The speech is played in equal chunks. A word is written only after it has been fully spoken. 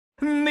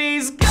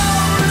These gold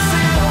and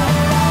silver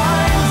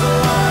lines,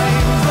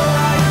 lines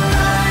like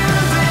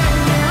diamonds in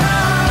your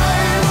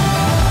eyes.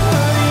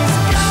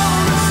 These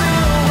gold and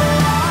silver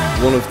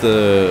lines. One of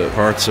the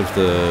parts of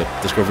the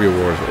Discovery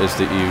Award is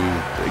that you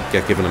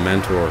get given a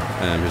mentor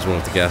who's one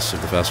of the guests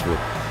of the festival.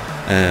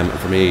 And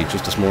for me,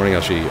 just this morning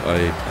actually, I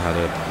had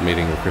a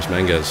meeting with Chris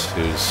Menges,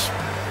 who's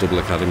Double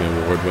Academy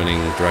Award-winning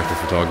director of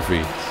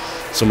photography,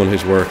 someone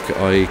whose work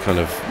I kind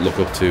of look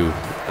up to,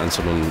 and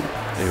someone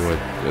who had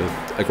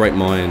a great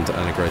mind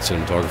and a great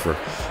cinematographer.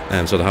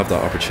 So to have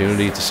that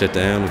opportunity to sit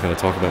down and kind of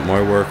talk about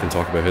my work and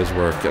talk about his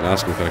work and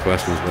ask him kind of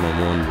questions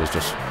one-on-one was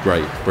just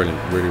great, brilliant,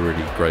 really,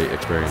 really great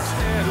experience.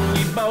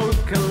 We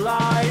both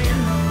collide.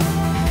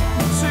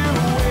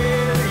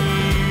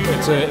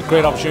 It's a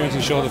great opportunity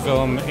to show the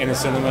film in a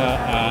cinema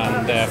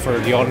and for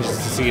the audiences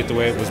to see it the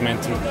way it was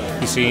meant to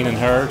be seen and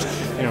heard.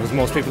 You know, because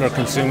most people are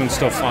consuming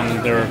stuff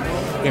on their,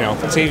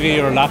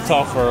 TV or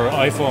laptop or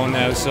iPhone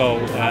now. So,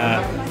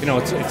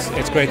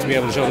 it's great to be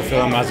able to show the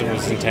film as it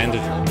was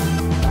intended.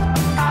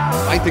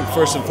 I think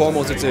first and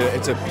foremost it's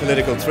a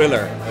political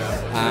thriller,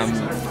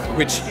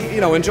 which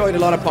enjoyed a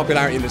lot of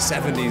popularity in the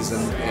 70s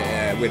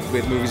and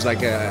with movies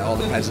like All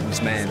the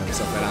President's Men and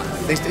stuff like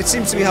that. It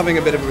seems to be having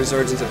a bit of a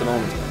resurgence at the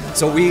moment.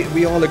 So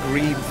we all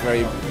agreed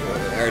very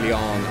early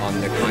on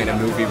the kind of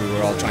movie we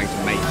were all trying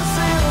to make.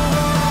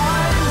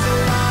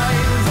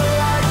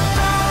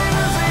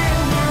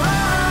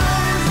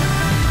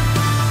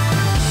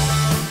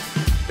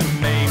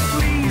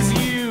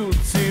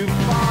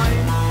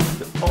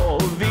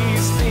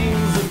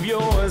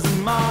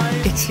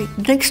 It's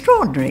an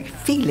extraordinary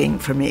feeling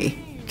for me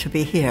to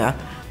be here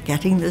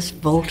getting this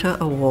Volta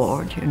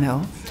Award,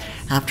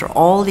 after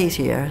all these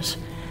years.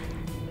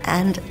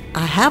 And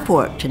I have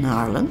worked in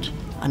Ireland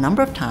a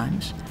number of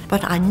times,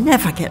 but I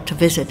never get to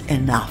visit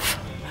enough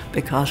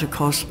because, of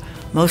course,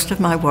 most of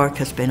my work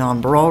has been on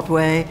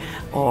Broadway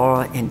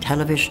or in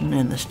television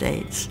in the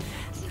States.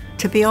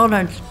 To be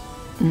honoured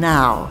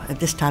now, at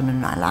this time in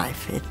my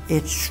life,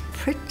 it's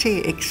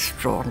pretty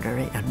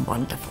extraordinary and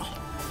wonderful.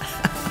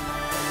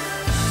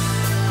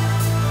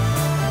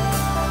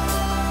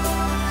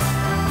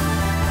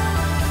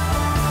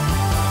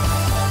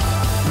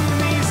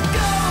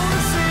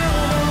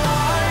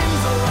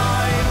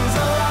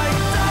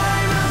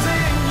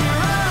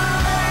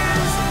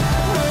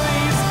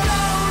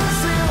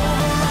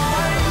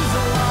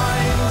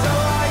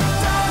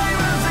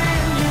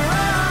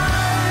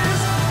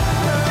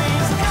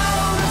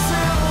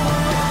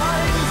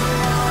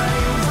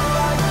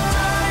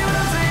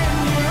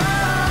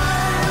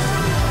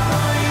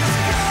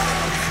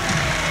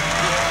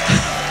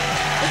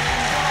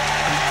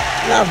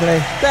 Lovely,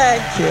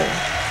 thank you.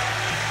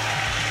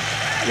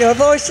 Your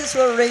voices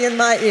will ring in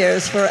my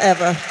ears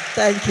forever.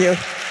 Thank you.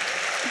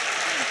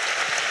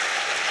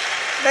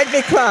 Make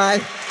me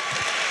cry.